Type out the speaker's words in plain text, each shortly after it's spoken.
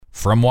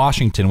From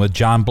Washington with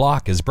John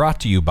Block is brought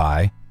to you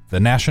by the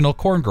National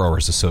Corn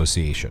Growers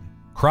Association,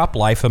 Crop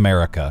Life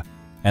America,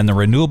 and the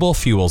Renewable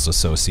Fuels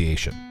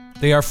Association.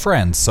 They are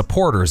friends,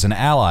 supporters, and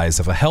allies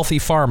of a healthy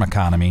farm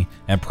economy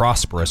and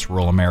prosperous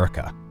rural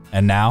America.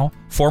 And now,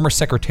 former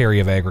Secretary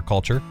of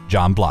Agriculture,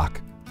 John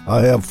Block.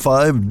 I have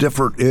 5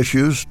 different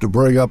issues to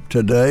bring up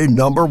today.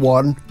 Number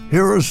 1,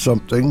 here is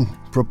something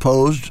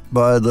proposed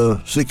by the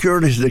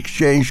Securities and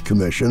Exchange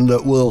Commission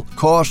that will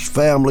cost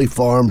family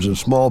farms and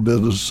small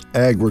business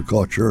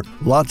agriculture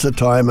lots of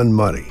time and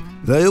money.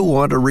 They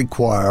want to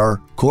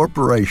require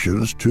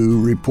corporations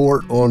to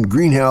report on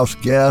greenhouse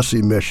gas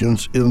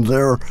emissions in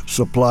their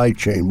supply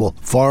chain. Well,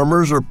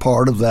 farmers are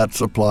part of that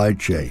supply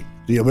chain.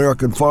 The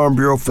American Farm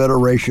Bureau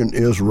Federation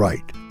is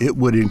right. It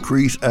would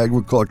increase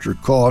agriculture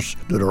costs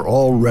that are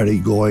already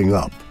going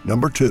up.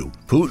 Number 2,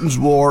 Putin's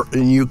war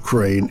in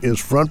Ukraine is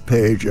front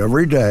page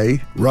every day.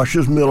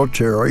 Russia's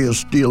military is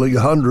stealing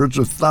hundreds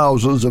of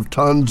thousands of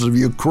tons of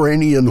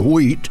Ukrainian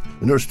wheat,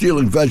 and they're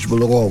stealing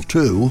vegetable oil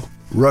too.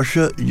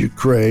 Russia and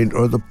Ukraine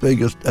are the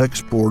biggest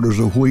exporters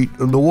of wheat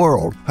in the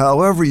world.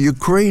 However,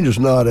 Ukraine is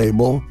not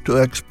able to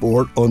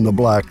export on the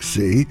Black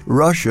Sea.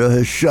 Russia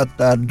has shut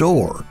that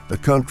door. The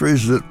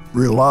countries that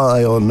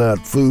rely on that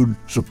food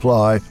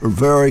supply are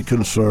very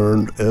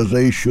concerned, as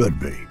they should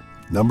be.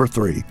 Number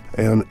 3,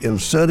 an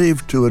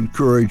incentive to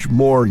encourage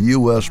more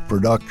U.S.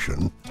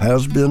 production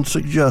has been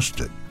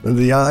suggested. And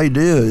the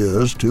idea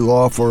is to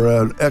offer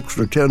an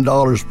extra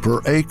 $10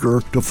 per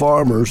acre to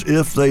farmers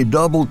if they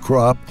double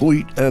crop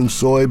wheat and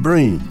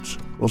soybeans.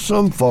 Well,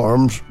 some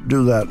farms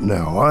do that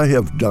now. I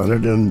have done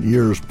it in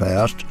years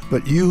past,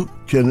 but you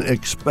can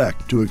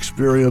expect to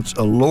experience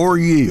a lower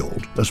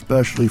yield,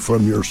 especially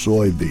from your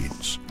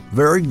soybeans.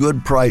 Very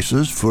good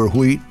prices for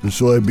wheat and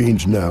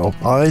soybeans now.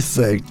 I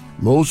think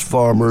most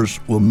farmers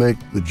will make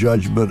the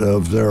judgment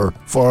of their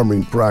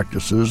farming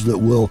practices that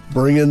will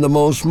bring in the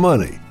most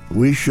money.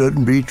 We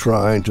shouldn't be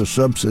trying to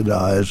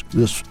subsidize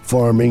this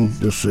farming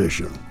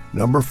decision.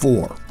 Number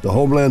 4, the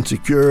Homeland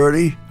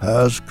Security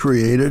has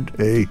created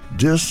a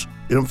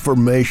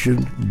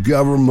disinformation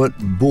government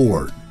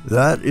board.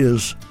 That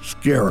is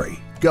scary.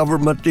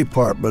 Government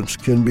departments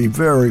can be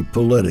very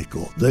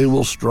political. They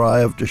will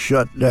strive to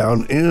shut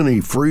down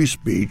any free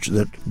speech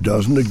that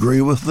doesn't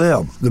agree with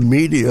them. The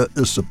media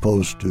is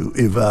supposed to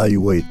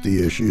evaluate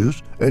the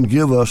issues and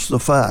give us the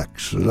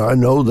facts. And I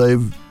know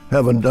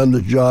haven't done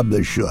the job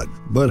they should.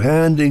 But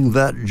handing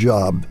that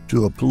job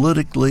to a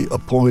politically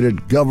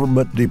appointed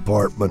government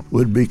department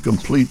would be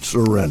complete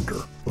surrender.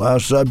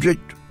 Last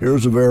subject,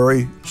 here's a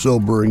very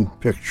sobering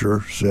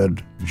picture,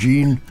 said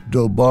Jean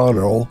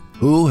Dobonel,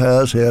 who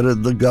has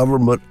headed the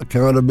Government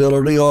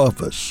Accountability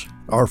Office.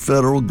 Our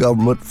federal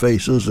government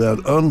faces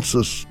an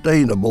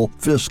unsustainable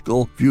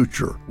fiscal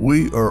future.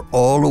 We are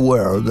all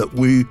aware that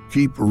we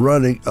keep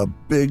running a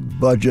big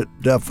budget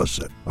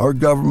deficit. Our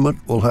government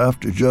will have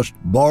to just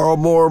borrow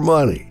more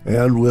money,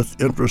 and with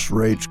interest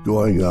rates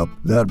going up,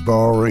 that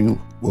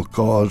borrowing will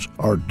cause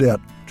our debt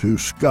to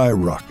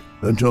skyrocket.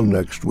 Until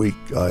next week,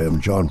 I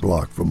am John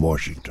Block from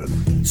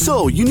Washington.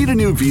 So, you need a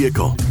new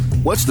vehicle.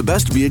 What's the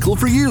best vehicle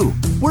for you?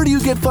 Where do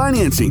you get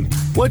financing?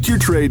 What's your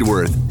trade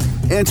worth?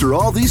 Answer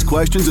all these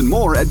questions and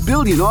more at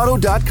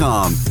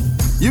BillionAuto.com.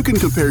 You can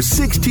compare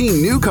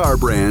 16 new car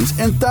brands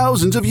and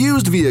thousands of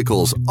used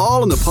vehicles,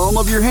 all in the palm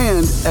of your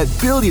hand at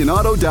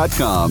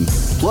BillionAuto.com.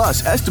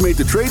 Plus, estimate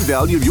the trade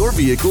value of your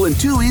vehicle in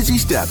 2 easy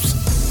steps.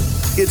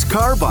 It's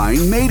car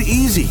buying made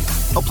easy.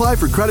 Apply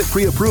for credit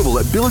pre-approval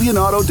at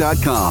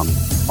BillionAuto.com.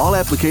 All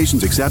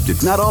applications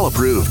accepted, not all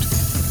approved.